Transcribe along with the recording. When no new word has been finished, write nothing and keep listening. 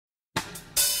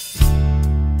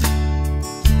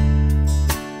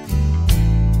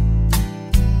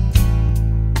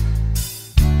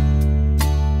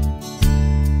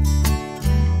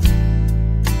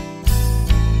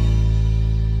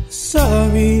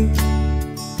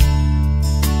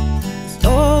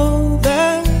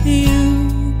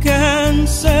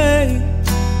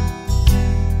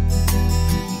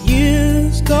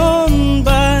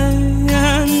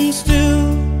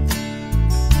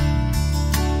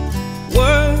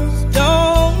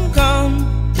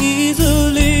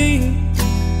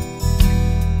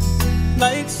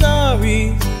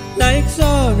like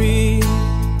sorry.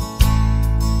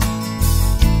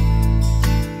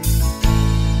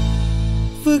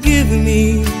 Forgive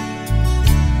me,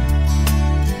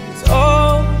 it's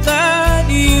all that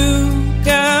you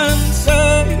can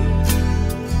say.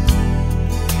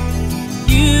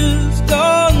 Years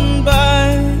gone by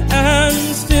and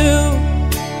still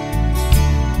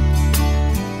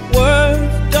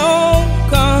words don't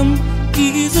come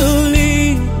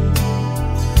easily.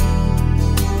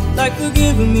 Like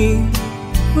forgive me,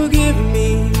 forgive me.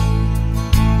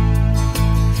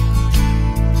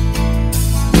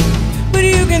 But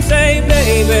you can say,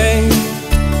 baby,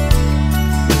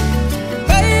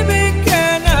 baby,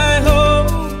 can I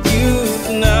hold you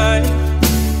tonight?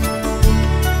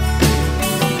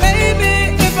 Maybe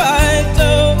if I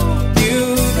told you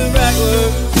the right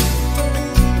words,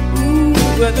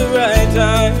 ooh, at the right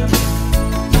time,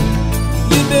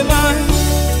 you'd be mine.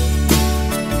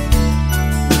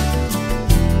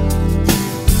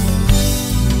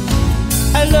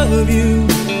 I love you,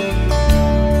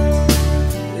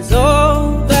 it's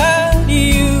all that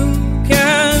you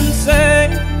can say.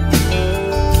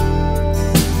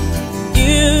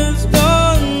 Years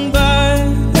gone by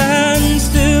and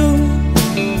still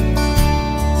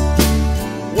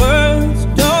words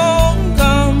don't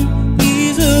come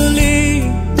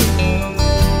easily.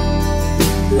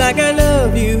 Like I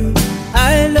love you,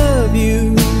 I love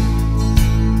you.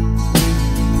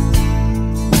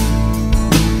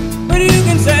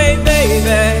 Say,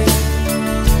 baby,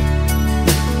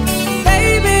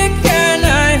 baby, can I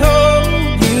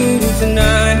hold you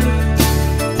tonight?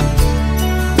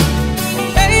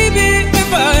 Baby,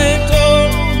 if I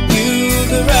told you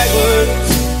the right words,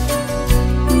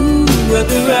 ooh, at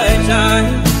the right time,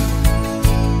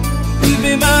 you'd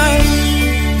be mine.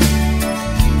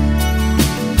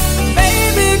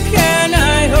 Baby, can I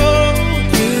hold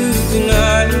you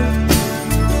tonight?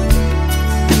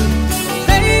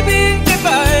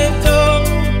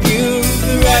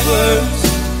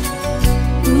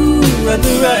 At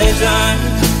the right time,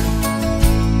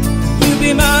 you'll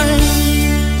be mine.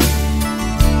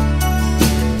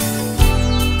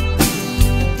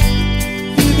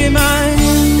 You'll be mine.